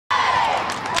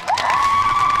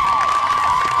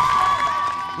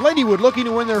Ladywood looking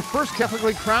to win their first Catholic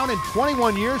League crown in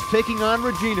 21 years, taking on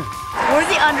Regina. We're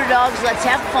the underdogs. Let's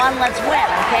have fun. Let's win,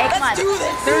 okay? Come on. Let's do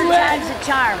this. Third time's the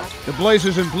charm. The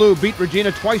Blazers in blue beat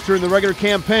Regina twice during the regular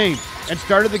campaign and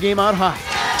started the game out hot.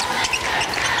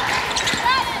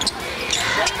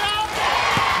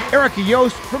 Erica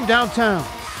Yost from downtown.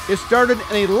 It started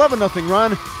an 11-0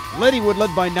 run. Ladywood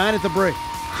led by 9 at the break.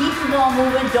 Keep the ball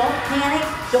moving. Don't panic.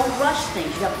 Don't rush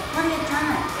things. You have plenty of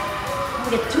time.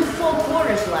 We got 2 full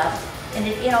quarters left, and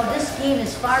this game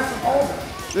is far from over.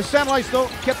 The Satellites, though,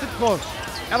 kept it close.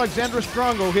 Alexandra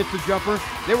Strongo hit the jumper.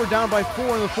 They were down by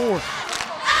 4 in the fourth.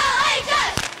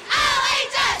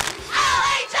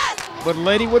 But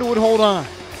Ladywood would hold on.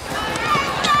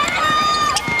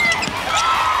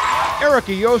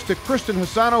 Erica Yost to Kristen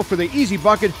Hassano for the easy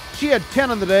bucket. She had 10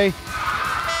 on the day.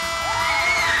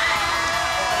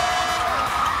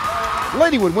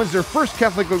 Ladywood wins their first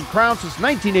Catholic League crown since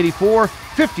 1984,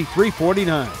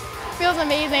 53-49. Feels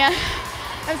amazing.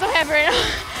 I'm so happy right now.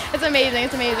 It's amazing.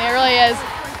 It's amazing. It really is.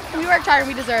 We worked hard and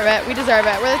we deserve it. We deserve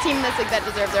it. We're the team in this league that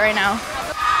deserves it right now.